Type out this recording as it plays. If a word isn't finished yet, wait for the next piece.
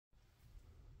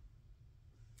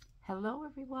Hello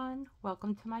everyone,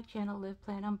 welcome to my channel, Live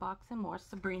Plan Unbox and More.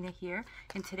 Sabrina here,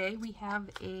 and today we have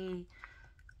a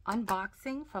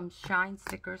unboxing from Shine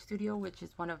Sticker Studio, which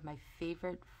is one of my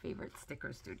favorite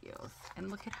sticker studios. And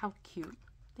look at how cute.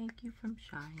 Thank you from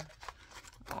Shine.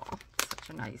 Oh, such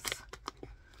a nice.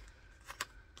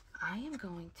 I am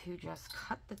going to just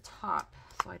cut the top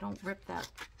so I don't rip that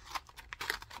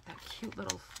cute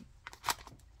little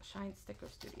Shine Sticker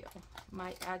Studio.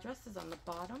 My address is on the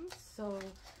bottom, so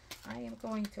I am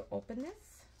going to open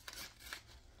this.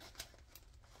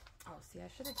 Oh, see, I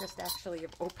should have just actually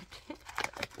have opened it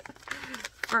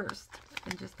first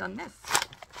and just done this.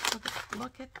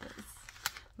 Look at this.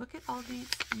 Look at all these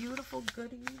beautiful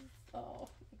goodies. Oh,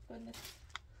 my goodness.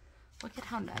 Look at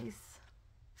how nice.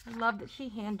 I love that she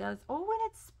hand does. Oh,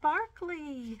 and it's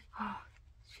sparkly. Oh,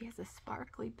 she has a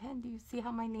sparkly pen. Do you see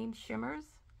how my name shimmers?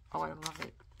 Oh, I love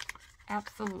it.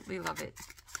 Absolutely love it.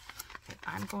 Okay,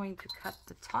 I'm going to cut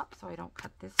the top so I don't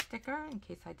cut this sticker in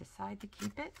case I decide to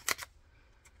keep it.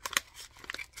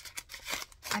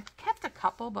 I've kept a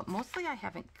couple, but mostly I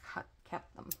haven't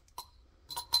kept them.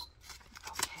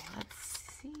 Okay, let's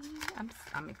see.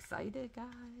 I'm excited,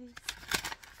 guys.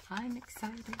 I'm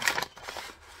excited.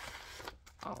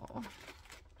 Oh,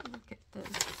 look at this.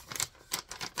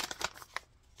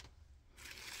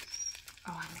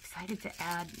 Oh, I'm excited to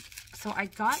add. So I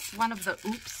got one of the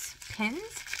Oops pins.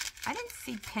 I didn't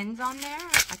see pins on there.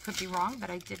 I could be wrong, but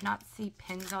I did not see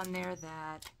pins on there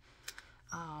that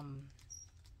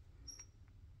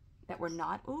that were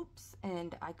not Oops,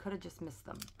 and I could have just missed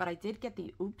them. But I did get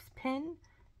the Oops pin,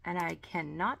 and I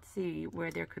cannot see where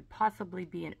there could possibly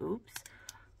be an Oops.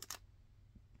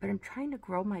 But I'm trying to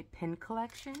grow my pin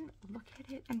collection. Look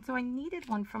at it. And so I needed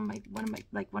one from one of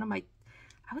my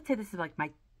I would say this is like my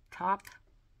top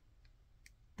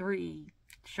 3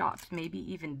 shops, maybe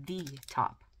even the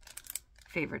top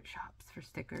favorite shops for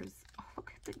stickers. Oh,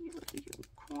 look at the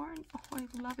unicorn. Oh, I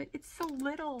love it. It's so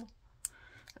little.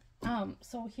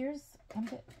 So here's, I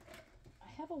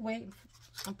have a way,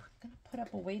 I'm gonna put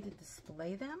up a way to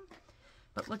display them.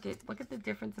 But look at the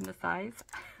difference in the size.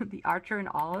 The Archer and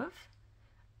Olive.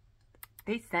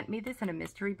 They sent me this in a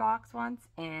mystery box once,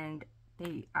 and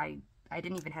I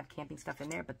didn't even have camping stuff in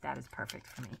there, but that is perfect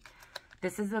for me.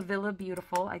 This is a Villa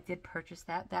Beautiful. I did purchase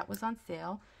that. That was on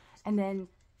sale. And then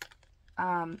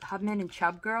Hubman and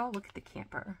Chub Girl. Look at the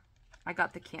camper. I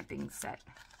got the camping set.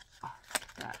 Oh, look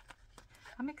at that.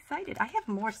 I'm excited. I have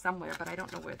more somewhere, but I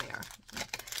don't know where they are.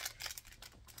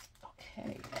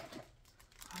 Okay.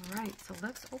 All right, so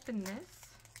let's open this.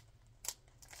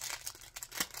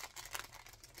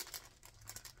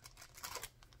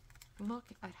 Look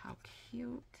at how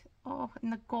cute. Oh,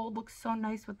 and the gold looks so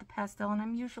nice with the pastel, and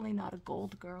I'm usually not a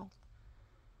gold girl.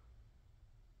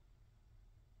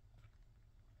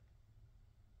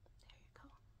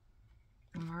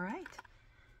 There you go. All right.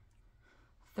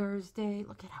 Thursday,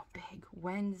 look at how big.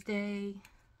 Wednesday,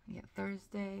 yeah,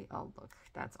 Thursday. Oh, look,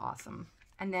 that's awesome.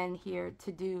 And then here,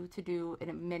 to do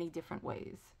in many different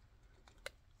ways.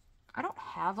 I don't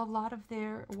have a lot of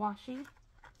their washi.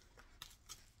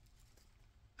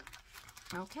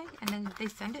 Okay, and then they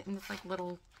send it in this like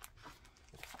little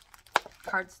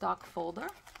cardstock folder.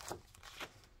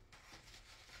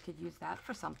 Could use that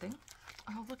for something.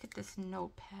 Oh, look at this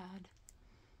notepad.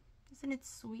 Isn't it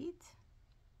sweet?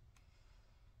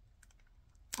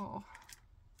 Oh.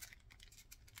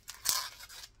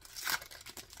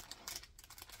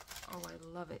 Oh, I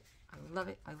love it. I love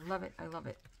it. I love it. I love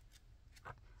it.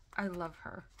 I love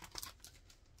her.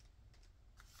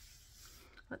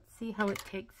 Let's see how it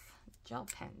takes gel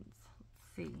pens.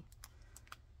 Let's see.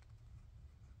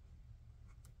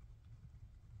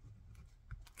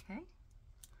 Okay.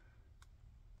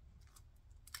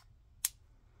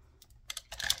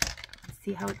 Let's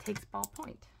see how it takes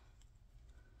ballpoint.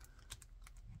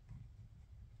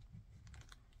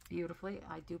 Beautifully.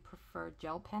 I do prefer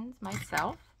gel pens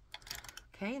myself.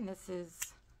 Okay, and this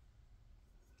is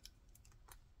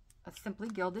a Simply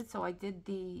Gilded. So I did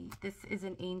this is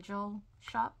an Angel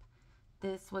shop.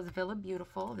 This was Villa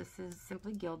Beautiful. This is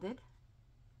Simply Gilded.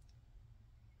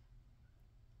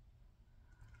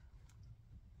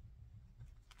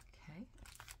 Okay.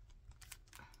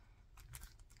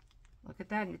 Look at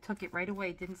that, and it took it right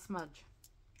away. It didn't smudge.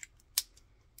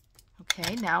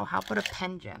 Okay, now how about a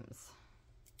Pen Gems?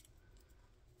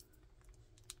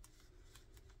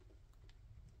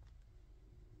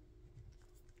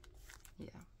 Yeah,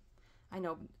 I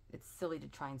know it's silly to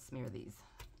try and smear these.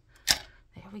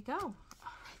 There we go.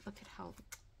 All right, look at how,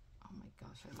 oh my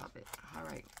gosh, I love it. All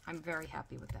right, I'm very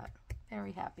happy with that.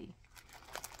 Very happy.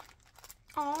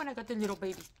 Oh, and I got the little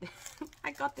baby.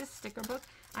 I got this sticker book.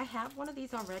 I have one of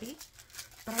these already.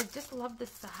 But I just love the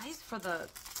size for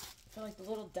like the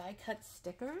little die cut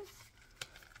stickers.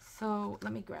 So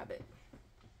let me grab it.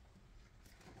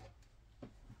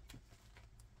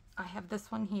 I have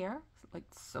this one here, like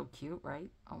so cute, right?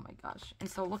 Oh my gosh. And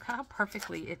so look how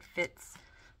perfectly it fits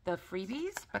the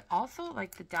freebies, but also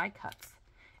like the die cuts.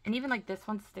 And even like this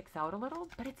one sticks out a little,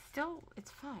 but it's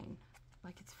fine.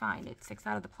 Like it's fine. It sticks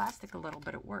out of the plastic a little,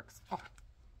 but it works. Oh,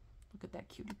 look at that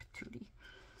cutie patootie.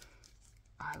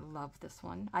 I love this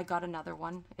one. I got another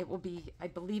one. It will be, I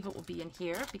believe it will be in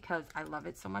here because I love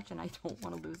it so much and I don't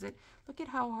want to lose it. Look at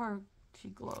how she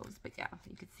glows. But yeah,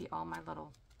 you can see all my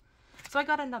little... So I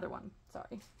got another one.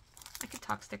 Sorry. I could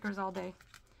talk stickers all day.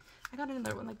 I got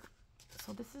another one. Like,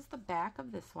 so this is the back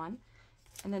of this one.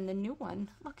 And then the new one,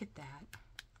 look at that.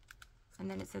 And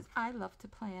then it says, I love to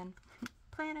plan.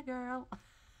 Plan a girl.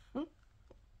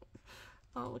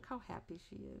 Oh, look how happy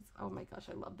she is. Oh my gosh,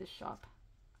 I love this shop.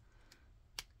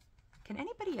 Can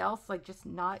anybody else like just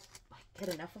not like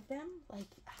get enough of them? Like,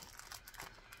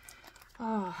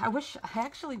 oh, I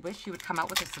actually wish you would come out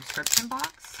with a subscription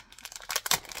box.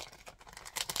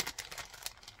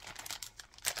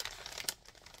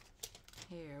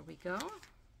 Here we go.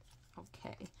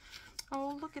 Okay.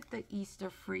 Oh, look at the Easter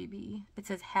freebie. It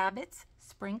says Habits,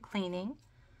 Spring Cleaning.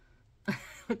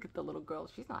 Look at the little girl.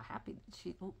 She's not happy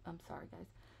that I'm sorry guys,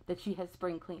 that she has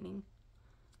spring cleaning.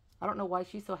 I don't know why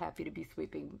she's so happy to be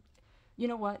sweeping. You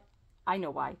know what? I know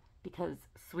why. Because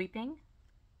sweeping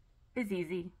is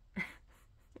easy.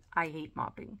 I hate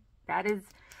mopping.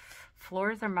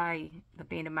 Floors are the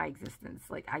bane of my existence.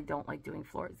 Like, I don't like doing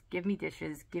floors. Give me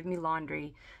dishes, give me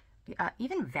laundry.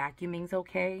 Even vacuuming's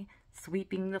okay.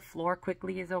 Sweeping the floor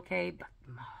quickly is okay. But,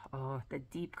 oh, the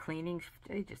deep cleaning,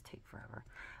 they just take forever.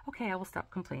 Okay, I will stop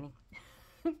complaining.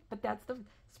 But that's the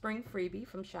spring freebie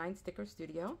from Shine Sticker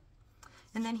Studio.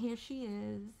 And then here she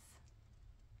is.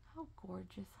 How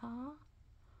gorgeous, huh?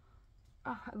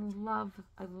 Oh, I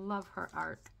love her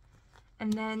art.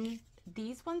 And then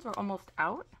these ones are almost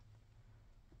out.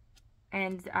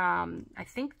 And I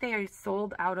think they are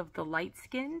sold out of the light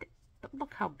skinned. But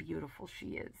look how beautiful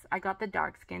she is. I got the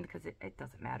dark skinned because it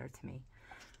doesn't matter to me.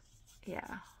 Yeah,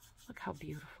 look how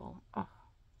beautiful. Oh,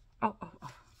 oh, oh, oh.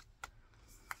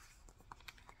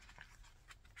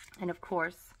 And of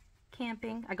course,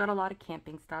 camping. I got a lot of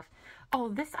camping stuff.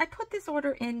 Oh, I put this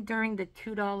order in during the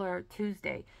 $2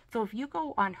 Tuesday. So if you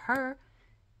go on her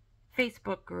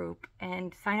Facebook group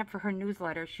and sign up for her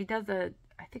newsletter, she does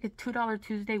I think a $2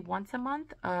 Tuesday once a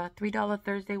month, a $3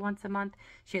 Thursday once a month.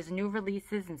 She has new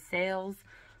releases and sales.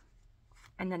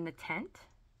 And then the tent.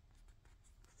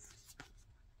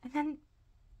 And then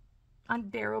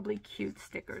unbearably cute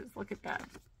stickers. Look at that.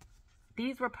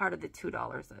 These were part of the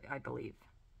 $2, I believe.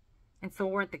 And so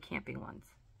weren't the camping ones.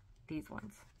 These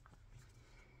ones.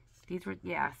 These were,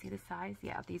 yeah, see the size?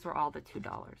 Yeah, these were all the $2.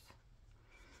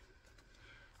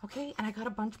 Okay, and I got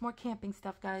a bunch more camping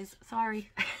stuff, guys. Sorry.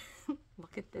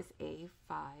 Look at this A5.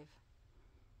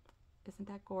 Isn't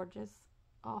that gorgeous?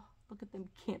 Oh, look at them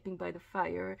camping by the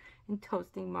fire and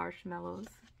toasting marshmallows.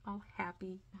 All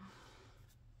happy.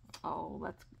 Oh,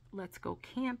 let's go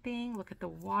camping. Look at the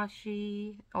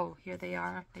washi. Oh, here they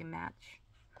are. They match.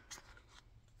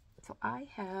 So I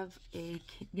have the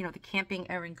camping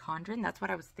Erin Condren. That's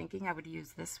what I was thinking I would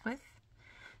use this with.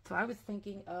 So I was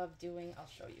thinking of doing, I'll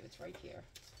show you, it's right here.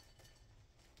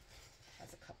 It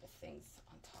has a couple things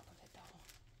on top of it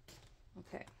though.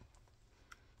 Okay.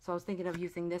 So I was thinking of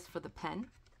using this for the pen.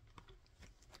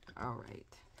 All right.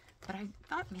 But I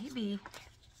thought maybe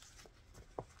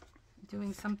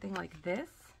doing something like this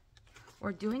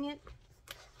or doing it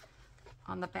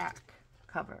on the back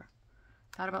cover.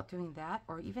 Thought about doing that,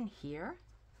 or even here.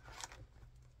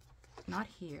 Not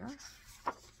here,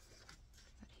 but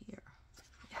here.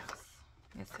 Yes,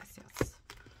 yes, yes, yes.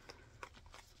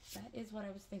 That is what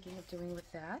I was thinking of doing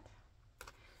with that.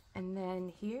 And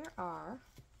then here are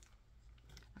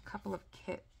a couple of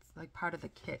kits, like part of the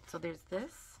kit. So there's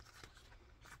this.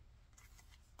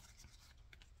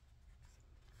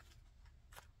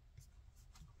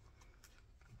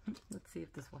 Let's see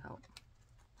if this will help.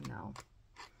 No.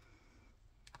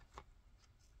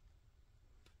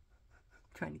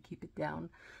 Trying to keep it down.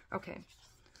 Okay.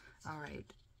 All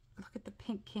right. Look at the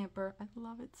pink camper. I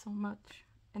love it so much.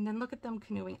 And then look at them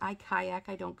canoeing. I kayak.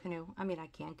 I don't canoe. I mean, I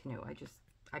can canoe.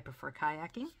 I prefer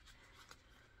kayaking.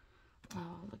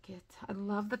 Oh, look at. I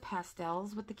love the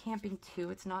pastels with the camping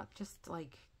too. It's not just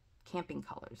like camping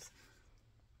colors.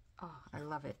 Oh, I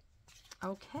love it.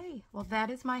 Okay. Well,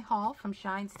 that is my haul from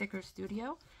Shine Sticker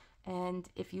Studio. And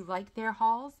if you like their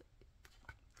hauls,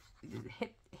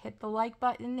 hit the like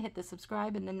button, hit the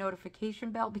subscribe and the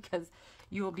notification bell, because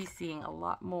you will be seeing a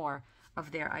lot more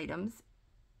of their items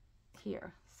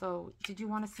here. So did you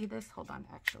want to see this? Hold on,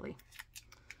 actually.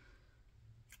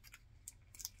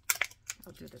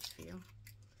 I'll do this for you.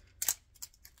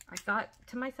 I thought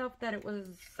to myself that it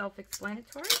was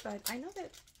self-explanatory, but I know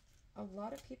that a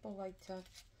lot of people like to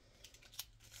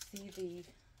see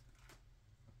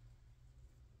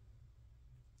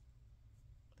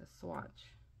the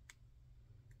swatch.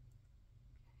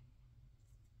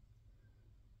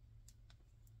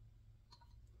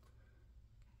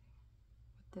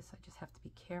 With this, I just have to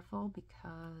be careful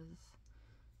because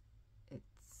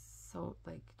it's so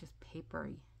like just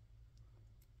papery.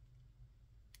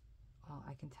 Well,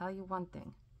 I can tell you one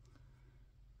thing.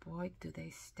 Boy, do they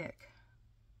stick.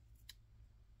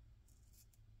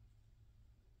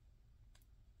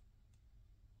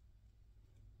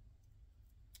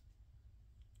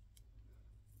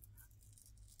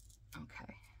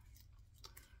 Okay.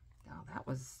 Now that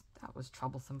was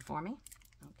troublesome for me.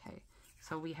 Okay.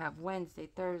 So we have Wednesday,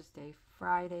 Thursday,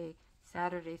 Friday,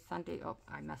 Saturday, Sunday. Oh,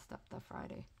 I messed up the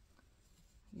Friday.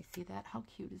 You see that? How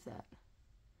cute is that?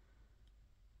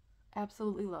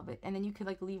 Absolutely love it. And then you could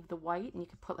like leave the white and you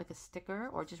could put like a sticker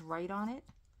or just write on it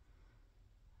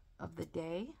of the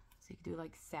day. So you could do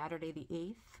like Saturday the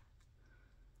 8th.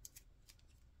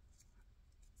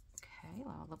 Okay,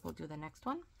 well, we'll do the next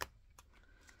one.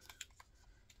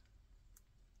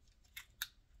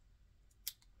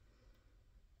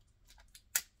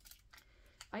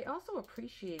 I also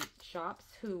appreciate shops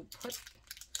who put,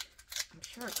 I'm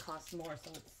sure it costs more,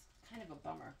 so it's kind of a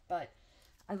bummer, but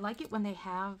I like it when they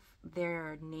have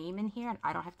their name in here and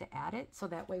I don't have to add it, so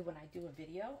that way when I do a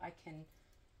video, I can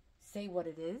say what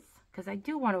it is, because I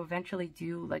do want to eventually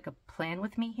do like a plan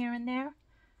with me here and there.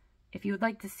 If you would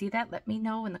like to see that, let me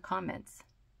know in the comments.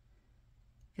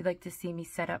 If you'd like to see me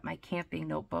set up my camping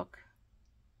notebook.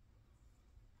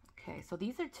 Okay, so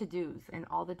these are to-dos in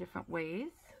all the different ways,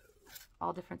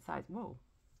 all different sizes. Whoa.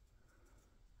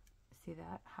 See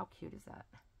that? How cute is that?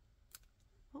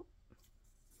 Oh.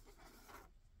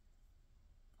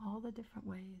 All the different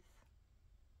ways.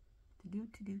 To-do,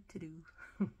 to-do, to-do.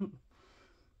 All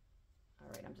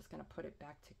right, I'm just going to put it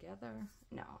back together.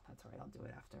 No, that's all right. I'll do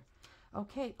it after.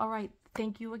 Okay, all right.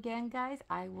 Thank you again, guys.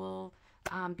 I will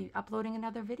be uploading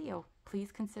another video.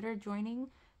 Please consider joining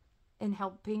and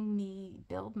helping me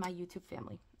build my YouTube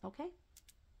family. Okay?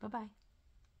 Bye-bye.